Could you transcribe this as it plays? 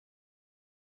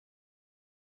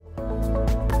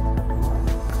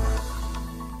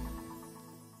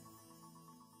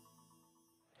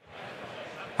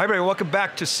Hi everybody, welcome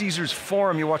back to Caesars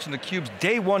Forum. You're watching theCUBE's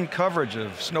day one coverage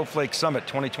of Snowflake Summit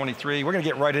 2023. We're going to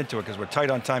get right into it because we're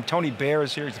tight on time. Tony Baer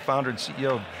is here, he's the founder and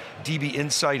CEO of DB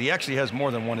Insight. He actually has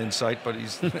more than one insight, but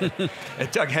he's,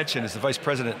 and Doug Henschen is the Vice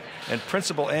President and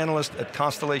Principal Analyst at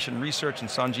Constellation Research, and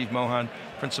Sanjeev Mohan,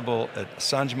 Principal at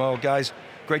Sanjmo. Guys,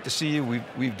 great to see you.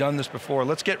 We've done this before.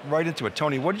 Let's get right into it.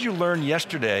 Tony, what did you learn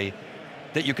yesterday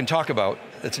that you can talk about,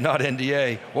 that's not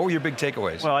NDA? What were your big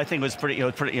takeaways? Well, I think it was pretty,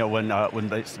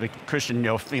 when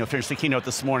Christian, finished the keynote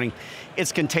this morning,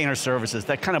 it's container services.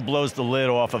 That kind of blows the lid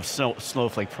off of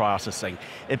Snowflake processing.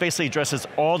 It basically addresses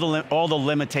all the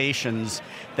limitations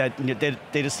that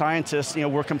data scientists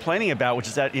were complaining about, which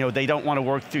is that they don't want to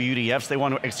work through UDFs, they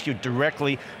want to execute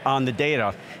directly on the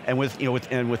data. And with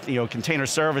container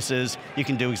services, you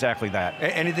can do exactly that.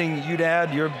 Anything you'd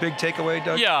add, your big takeaway,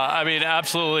 Doug? Yeah, I mean,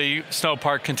 absolutely,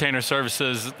 Snowpark Container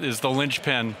Services is the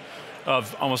linchpin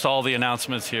of almost all the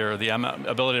announcements here. The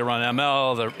ability to run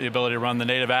ML, the ability to run the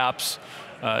native apps,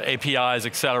 APIs,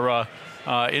 et cetera.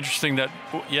 Interesting that,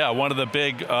 yeah, one of the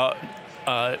big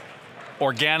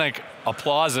organic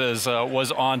applauses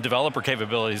was on developer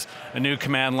capabilities. A new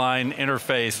command line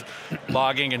interface,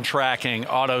 logging and tracking,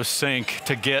 auto sync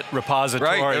to Git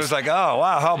repositories. Right, it was like, oh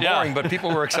wow, how boring, but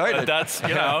people were excited. That's,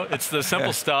 it's the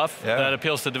simple stuff that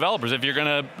appeals to developers. If you're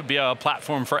going to be a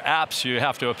platform for apps, you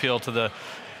have to appeal to the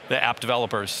app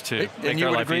developers to make their life easy. And you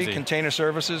would agree, container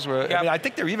services, I mean, I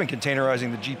think they're even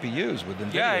containerizing the GPUs with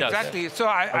NVIDIA. Yeah, exactly. So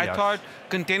I thought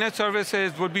container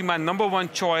services would be my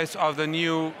 #1 choice of the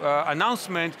new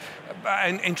announcement.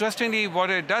 And interestingly, what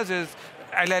it does is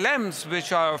LLMs,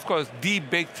 which are, of course, the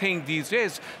big thing these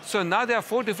days. So now there are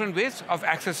 4 different ways of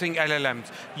accessing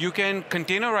LLMs. You can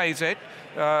containerize it,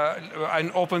 an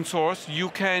open source. You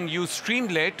can use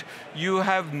Streamlit. You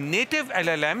have native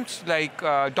LLMs like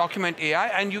Document AI,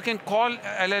 and you can call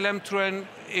LLM through an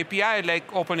API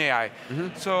like OpenAI.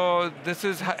 So this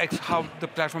is how the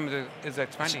platform is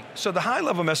expanding. So the high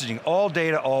level messaging, all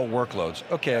data, all workloads.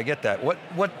 Okay, I get that.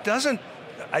 What doesn't,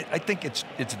 I think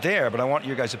it's there, but I want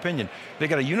your guys' opinion. They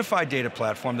got a unified data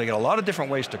platform, they got a lot of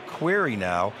different ways to query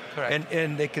now,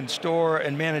 and they can store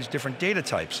and manage different data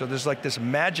types. So there's like this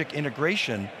magic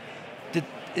integration.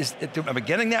 Am I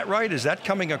getting that right? Is that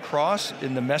coming across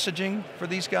in the messaging for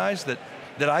these guys, that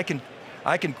I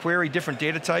can query different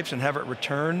data types and have it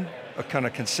return a kind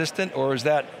of consistent, or is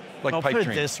that like pipe dream? I'll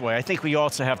put it this way, I think we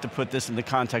also have to put this in the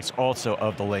context also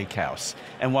of the lakehouse.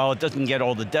 And while it doesn't get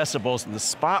all the decibels and the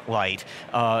spotlight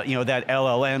that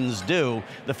LLMs do,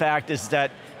 the fact is that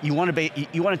you want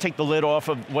to take the lid off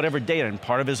of whatever data, and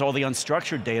part of it is all the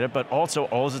unstructured data, but also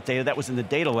all the data that was in the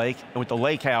data lake, and with the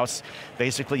lakehouse,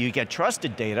 basically you get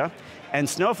trusted data, and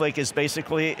Snowflake is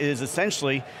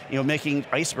essentially making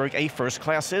Iceberg a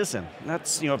first-class citizen.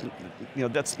 That's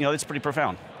that's pretty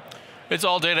profound. It's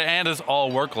all data and it's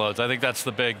all workloads. I think that's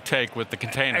the big take with the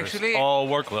containers. Actually, all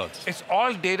workloads. It's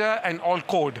all data and all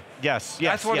code. Yes,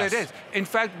 That's what it is. In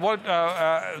fact,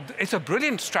 it's a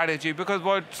brilliant strategy, because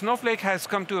what Snowflake has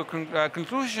come to a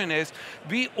conclusion is,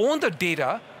 we own the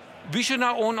data, we should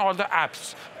now own all the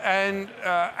apps. And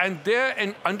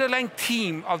an underlying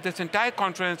theme of this entire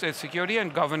conference is security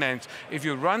and governance. If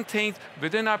you run things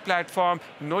within our platform,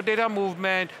 no data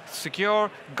movement,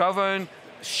 secure, governed,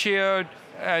 shared,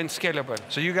 and scalable.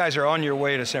 So you guys are on your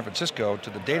way to San Francisco to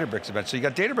the Databricks event. So you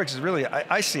got Databricks is really,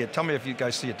 I see it, tell me if you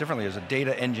guys see it differently, as a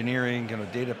data engineering,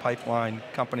 data pipeline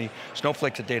company.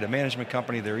 Snowflake's a data management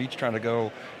company. They're each trying to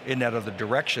go in that other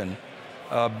direction.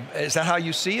 Is that how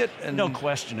you see it? And no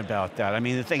question about that. I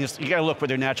mean, the thing is, you got to look where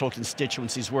their natural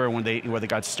constituencies were when they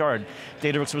got started.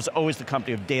 Databricks was always the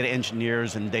company of data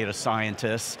engineers and data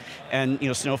scientists, and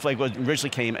Snowflake originally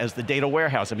came as the data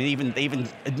warehouse. I mean, they even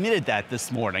admitted that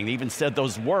this morning. They even said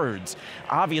those words,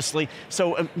 obviously.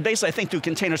 So basically, I think through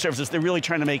container services, they're really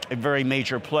trying to make a very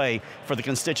major play for the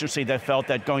constituency that felt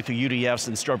that going through UDFs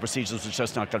and stored procedures was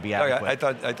just not going to be adequate.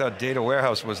 I thought data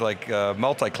warehouse was like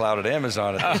multi-cloud at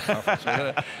Amazon at this conference.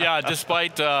 Yeah,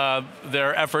 despite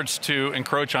their efforts to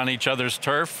encroach on each other's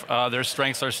turf, their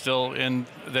strengths are still in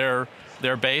their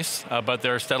base, but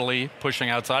they're steadily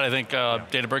pushing outside. I think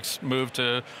Databricks' move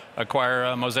to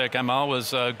acquire Mosaic ML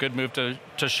was a good move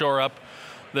to shore up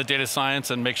the data science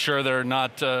and make sure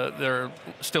they're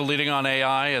still leading on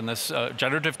AI and this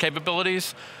generative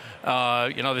capabilities.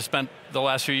 They spent the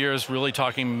last few years really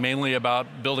talking mainly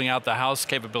about building out the house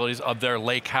capabilities of their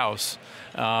lake house.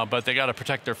 But they got to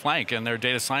protect their flank and their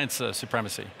data science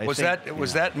supremacy. Was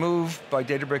that move by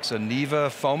Databricks a Neva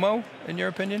FOMO, in your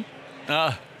opinion?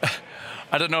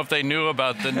 I don't know if they knew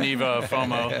about the Neva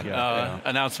FOMO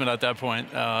announcement at that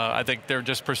point. I think they're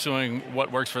just pursuing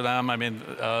what works for them. I mean,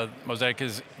 Mosaic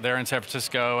is there in San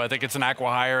Francisco. I think it's an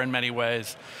acqui-hire in many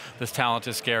ways. This talent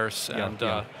is scarce, and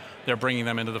they're bringing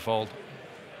them into the fold.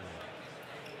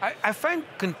 I find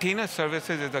container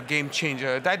services is a game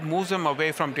changer. That moves them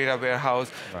away from data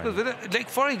warehouse. Right. Like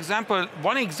for example,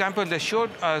 one example they showed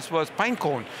us was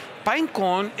Pinecone.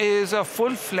 Pinecone is a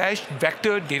full-fledged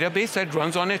vector database that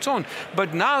runs on its own.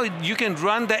 But now you can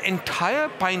run the entire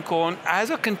Pinecone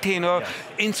as a container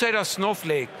inside a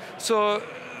Snowflake. So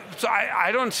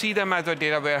I don't see them as a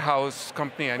data warehouse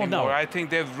company anymore. I think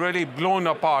they've really blown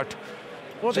apart.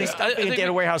 Well, they stopped being a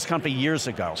data warehouse company years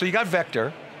ago. So you got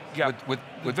vector.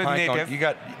 With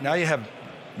Pinecone, now you have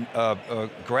a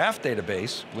graph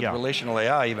database with relational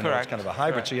AI, even though it's kind of a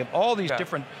hybrid. So you have all these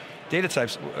different data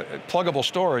types, pluggable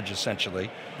storage essentially.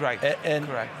 Right. And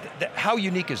how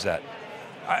unique is that?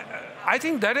 I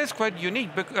think that is quite unique.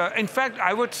 In fact,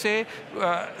 I would say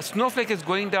Snowflake is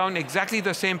going down exactly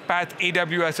the same path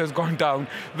AWS has gone down,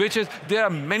 which is there are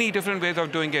many different ways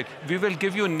of doing it. We will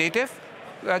give you native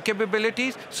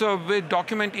capabilities. So with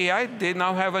Document AI, they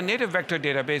now have a native vector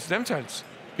database themselves.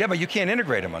 Yeah, but you can't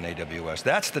integrate them on AWS.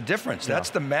 That's the difference. Yeah.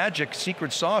 That's the magic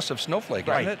secret sauce of Snowflake,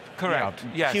 isn't it? Correct.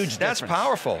 Yes. Huge difference. That's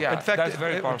powerful. Yeah, in fact, that's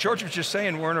very powerful. George was just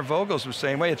saying, Werner Vogels was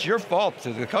saying, wait, it's your fault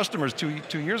to the customers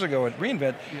two years ago at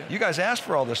reInvent. You guys asked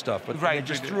for all this stuff, but they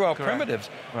just threw out primitives.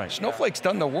 Snowflake's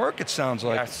done the work, it sounds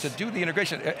like, to do the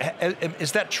integration.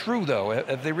 Is that true, though?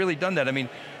 Have they really done that? I mean,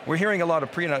 we're hearing a lot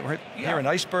of we're hearing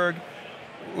Iceberg.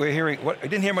 We're hearing, I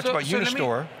didn't hear much about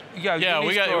Unistore. We got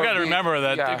to remember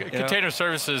that container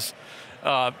services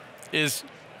is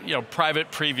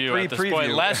private preview at this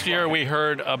point. Last year we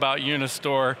heard about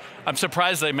Unistore. I'm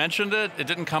surprised they mentioned it. It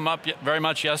didn't come up very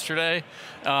much yesterday,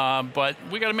 but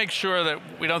we got to make sure that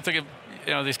we don't think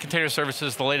of these container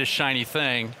services the latest shiny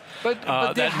thing. But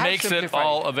that makes it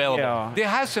all available. Yeah. They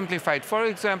have simplified. For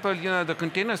example, the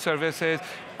container services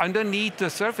underneath the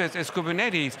surface is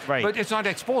Kubernetes, but it's not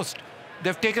exposed.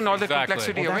 They've taken all the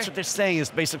complexity away. That's what they're saying is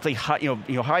basically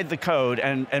hide the code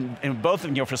and both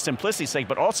of them for simplicity's sake,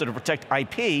 but also to protect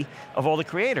IP of all the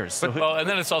creators. But, and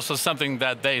then it's also something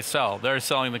that they sell. They're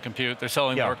selling the compute, they're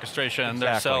selling the orchestration,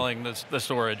 they're selling the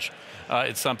storage.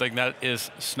 It's something that is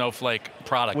Snowflake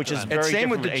product. Which is very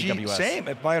different with AWS. Same,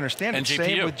 if I understand it,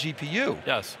 same with GPU.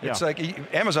 Yes. It's like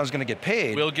Amazon's going to get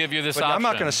paid. We'll give you this option. I'm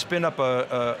not going to spin up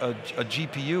a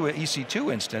GPU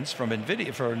EC2 instance from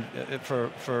NVIDIA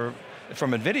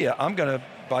from NVIDIA, I'm going to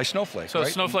buy Snowflake. So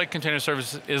Snowflake Container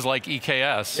Service is like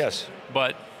EKS. Yes.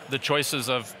 But the choices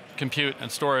of compute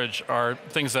and storage are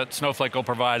things that Snowflake will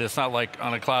provide. It's not like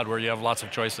on a cloud where you have lots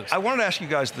of choices. I wanted to ask you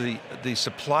guys the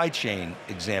supply chain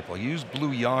example. You used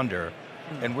Blue Yonder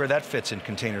and where that fits in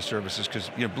container services, because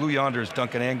Blue Yonder is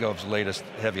Duncan Angove's latest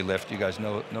heavy lift. You guys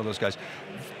know those guys.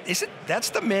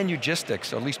 That's the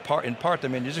manugistics, or at least in part the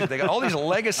manugistics. They got all these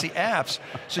legacy apps,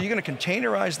 so you're going to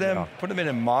containerize them, put them in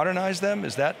and modernize them?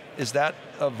 Is that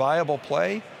a viable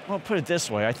play? Well, put it this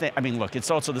way, look,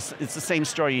 it's also it's the same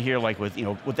story you hear like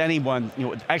with anyone,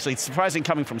 actually it's surprising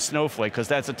coming from Snowflake, because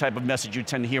that's the type of message you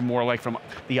tend to hear more like from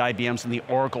the IBMs and the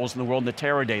Oracles in the world and the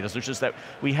Teradata's, which is that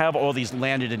we have all these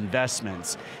landed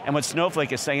investments. And what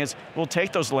Snowflake is saying is, we'll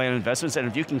take those landed investments and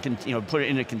if you can put it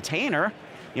in a container,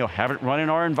 have it run in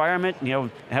our environment,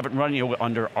 have it run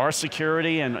under our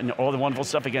security and all the wonderful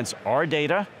stuff against our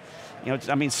data.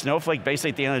 Snowflake basically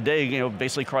at the end of the day,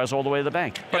 basically cries all the way to the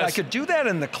bank. But I could do that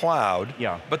in the cloud.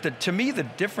 Yeah. But to me, the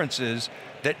difference is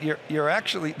that they're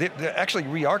actually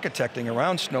re-architecting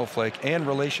around Snowflake and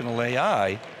relational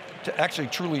AI to actually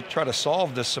truly try to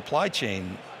solve this supply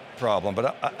chain problem.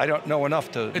 But I don't know enough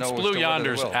to know. It's Blue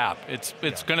Yonder's app.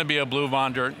 It's going to be a Blue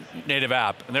Yonder native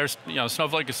app. And there's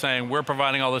Snowflake is saying we're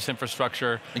providing all this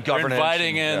infrastructure. We're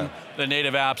inviting in the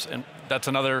native apps, and that's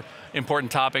another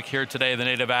important topic here today, the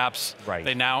native apps. Right.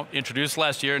 They now introduced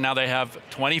last year, now they have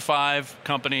 25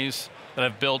 companies that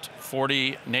have built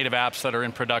 40 native apps that are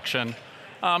in production.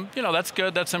 That's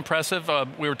good, that's impressive.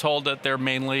 We were told that they're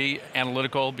mainly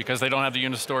analytical because they don't have the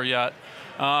Unistore yet.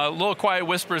 Little quiet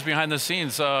whispers behind the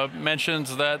scenes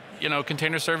mentions that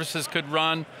container services could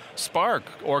run Spark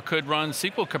or could run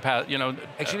SQL capacity,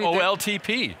 actually,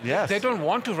 OLTP. Yes. They don't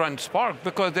want to run Spark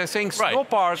because they're saying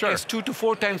Snowpark is 2 to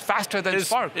 4 times faster than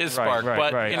Spark. Is Spark,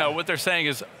 but what they're saying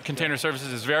is container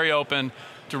services is very open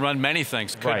to run many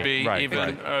things. Could be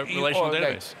even a relational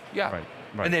database. Right,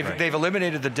 and they've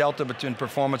eliminated the delta between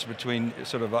performance between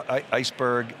sort of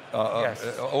Iceberg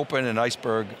Open and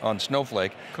Iceberg on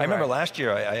Snowflake. Correct. I remember last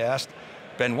year I asked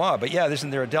Benoit, but isn't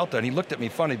there a delta? And he looked at me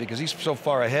funny because he's so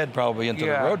far ahead probably into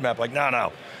the roadmap, like,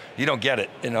 no. you don't get it.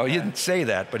 You know, he didn't say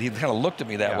that, but he kind of looked at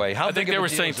me that way. How I think they were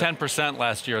saying 10%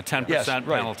 last year, a 10%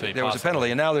 penalty. There was a penalty,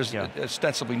 and now there's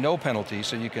ostensibly no penalty,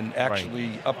 so you can actually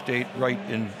update right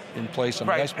in place on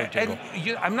the iceberg table.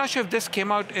 And I'm not sure if this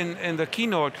came out in the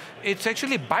keynote. It's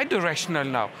actually bidirectional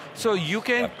now. So you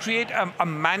can create a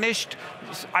managed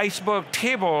iceberg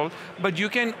table, but you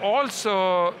can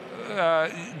also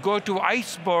go to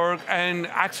Iceberg and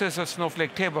access a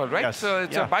Snowflake table, right? Yes. So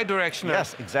it's a bidirectional.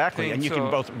 Yes, exactly. thing. And you can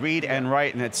both read and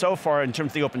write. And it's so far, in terms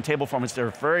of the open table formats, there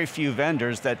are very few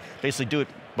vendors that basically do it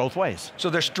both ways. So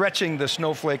they're stretching the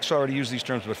Snowflake, sorry to use these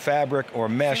terms, but fabric or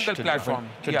mesh to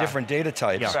different data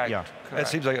types. That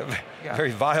seems like a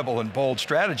very viable and bold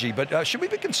strategy, but should we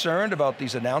be concerned about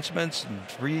these announcements and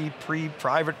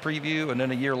private preview, and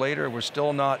then a year later we're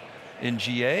still not in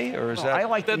GA, or is that? I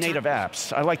like the native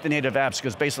apps. I like the native apps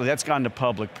because basically that's gone to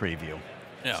public preview.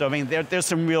 Yeah. So I mean, there's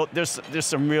some real,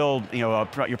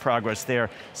 your progress there.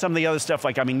 Some of the other stuff,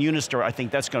 like Unistore, I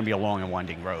think that's going to be a long and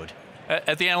winding road.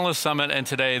 At the Analyst Summit and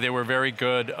today, they were very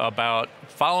good about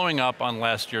following up on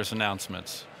last year's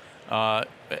announcements. At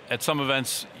some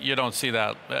events, you don't see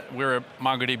that. We were at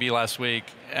MongoDB last week,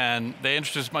 and they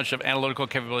introduced a bunch of analytical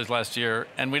capabilities last year,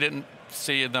 and we didn't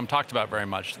see them talked about very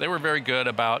much. They were very good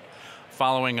about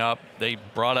following up. They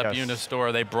brought up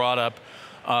Unistore, they brought up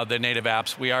the native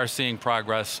apps. We are seeing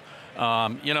progress.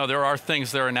 There are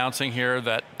things they're announcing here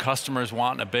that customers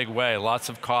want in a big way, lots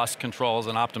of cost controls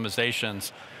and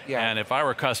optimizations. And if I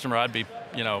were a customer, I'd be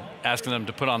asking them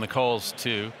to put on the coals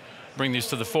to bring these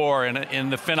to the fore. And in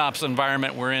the FinOps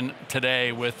environment we're in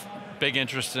today with big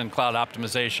interest in cloud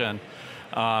optimization,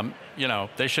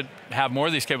 they should have more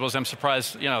of these capabilities. I'm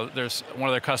surprised, there's one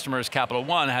of their customers, Capital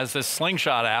One, has this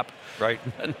Slingshot app. Right.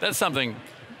 That's something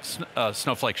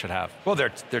Snowflake should have. Well,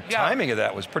 their timing of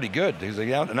that was pretty good because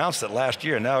they announced it last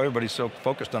year, and now everybody's so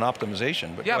focused on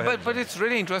optimization. But but it's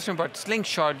really interesting about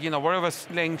Slingshot. Whatever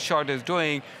Slingshot is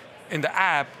doing in the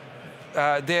app,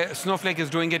 Snowflake is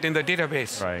doing it in the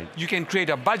database. Right. You can create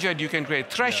a budget, you can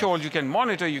create thresholds, you can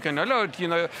monitor, you can alert.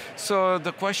 So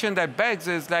the question that begs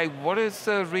is like, what is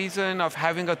the reason of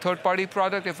having a third-party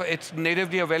product if it's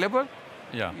natively available?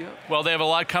 Yeah. Well, they have a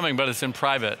lot coming, but it's in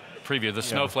private preview. The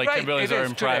Snowflake capabilities are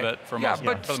in private for the most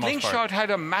part. Slingshot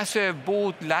had a massive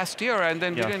booth last year, and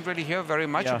then we didn't really hear very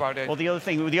much about it. Well, the other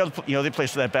thing, the other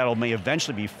place where that battle may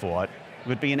eventually be fought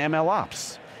would be in ML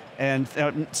Ops. And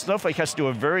Snowflake has to do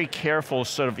a very careful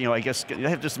sort of, I guess, they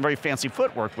have just some very fancy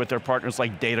footwork with their partners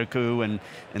like Datacoo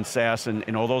and SAS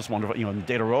and all those wonderful,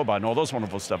 Data Robot and all those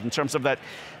wonderful stuff. In terms of that,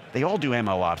 they all do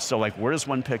ML Ops. So like, where does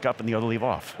one pick up and the other leave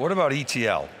off? What about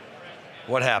ETL?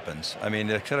 What happens? I mean,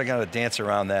 they're kind of going to dance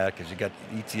around that because you got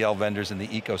ETL vendors in the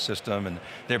ecosystem, and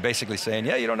they're basically saying,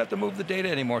 you don't have to move the data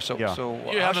anymore. So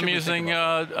you have them using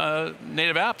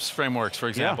native apps frameworks, for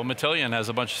example. Matillion has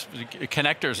a bunch of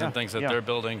connectors and things that they're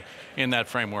building in that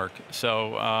framework.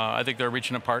 So I think they're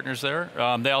reaching out partners there.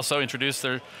 They also introduced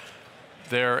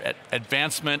their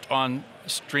advancement on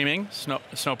streaming,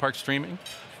 Snowpark streaming.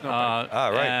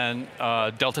 And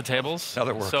Delta tables.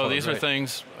 So these are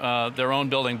things, their own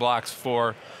building blocks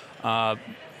for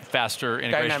faster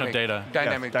integration of data.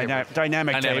 Dynamic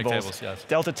tables. Yes.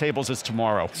 Delta tables is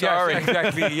tomorrow. Sorry. Yes,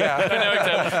 exactly, Dynamic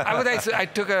tables. I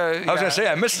took a... I was going to say,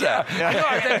 I missed that. I know,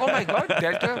 I was like, oh my God,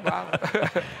 Delta, wow.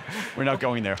 We're not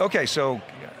going there. Okay, so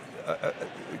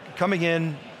coming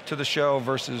in to the show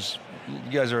versus,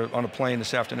 you guys are on a plane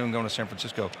this afternoon going to San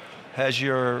Francisco. Has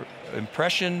your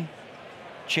impression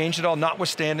changed at all?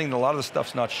 Notwithstanding a lot of the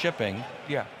stuff's not shipping.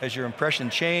 Has your impression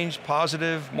changed?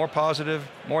 Positive,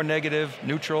 more negative,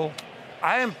 neutral?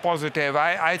 I am positive.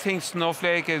 I think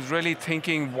Snowflake is really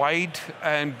thinking wide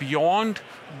and beyond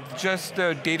just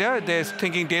the data. They're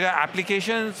thinking data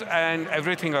applications and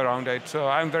everything around it. So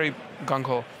I'm very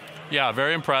gung-ho. Yeah,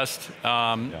 very impressed.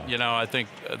 I think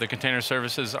the container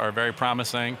services are very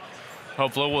promising.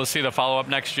 Hopefully we'll see the follow-up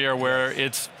next year where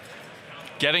it's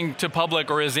getting to public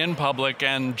or is in public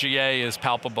and GA is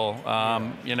palpable.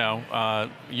 Unistore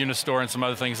and some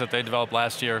other things that they developed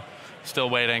last year, still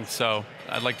waiting. So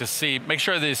I'd like to make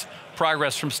sure this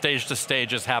progress from stage to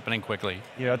stage is happening quickly.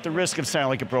 Yeah, at the risk of sounding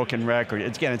like a broken record,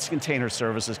 it's container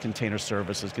services,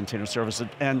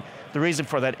 and the reason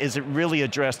for that is it really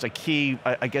addressed a key,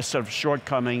 I guess, sort of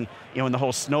shortcoming, in the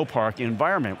whole Snowpark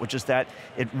environment, which is that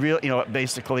it really,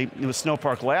 basically, with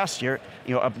Snowpark last year,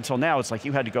 up until now, it's like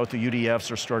you had to go through UDFs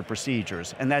or stored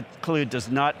procedures, and that clearly does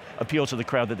not appeal to the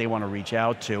crowd that they want to reach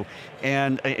out to.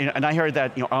 And I heard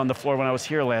that, on the floor when I was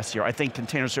here last year. I think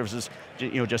container services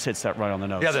just hits that right on the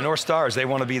nose. Yeah, the North Stars, they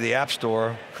want to be the app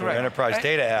store for enterprise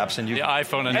data apps, and you the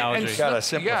iPhone analogy. You've got to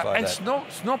simplify and that.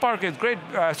 Snowpark is great.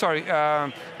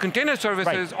 Container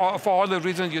services for all the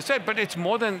reasons you said, but it's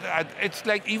more than that. It's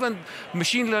like even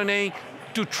machine learning.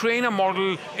 To train a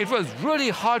model, it was really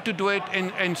hard to do it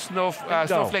in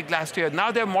Snowflake last year. Now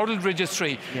they're model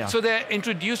registry. Yeah. So they're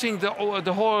introducing the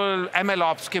whole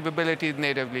MLOps capabilities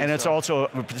natively. And it's also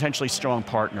a potentially strong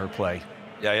partner play.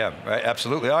 Yeah, right,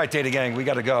 absolutely. All right, Data Gang, we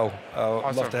got to go. Awesome.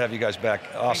 I'd love to have you guys back.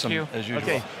 Awesome, Thank you. as usual.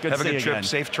 Okay, good have to a see good you trip, again.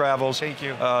 safe travels. Thank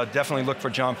you. Definitely look for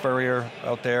John Furrier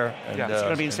out there. And, yeah. He's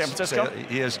going to be in San Francisco?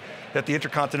 He is at the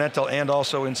Intercontinental and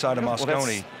also inside of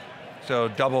Moscone. So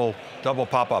double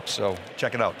pop-ups, so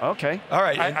check it out. Okay. All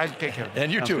right. I'll take care.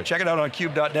 And you too, check it out on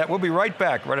CUBE.net. We'll be right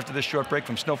back, right after this short break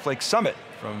from Snowflake Summit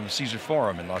from Caesar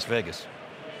Forum in Las Vegas.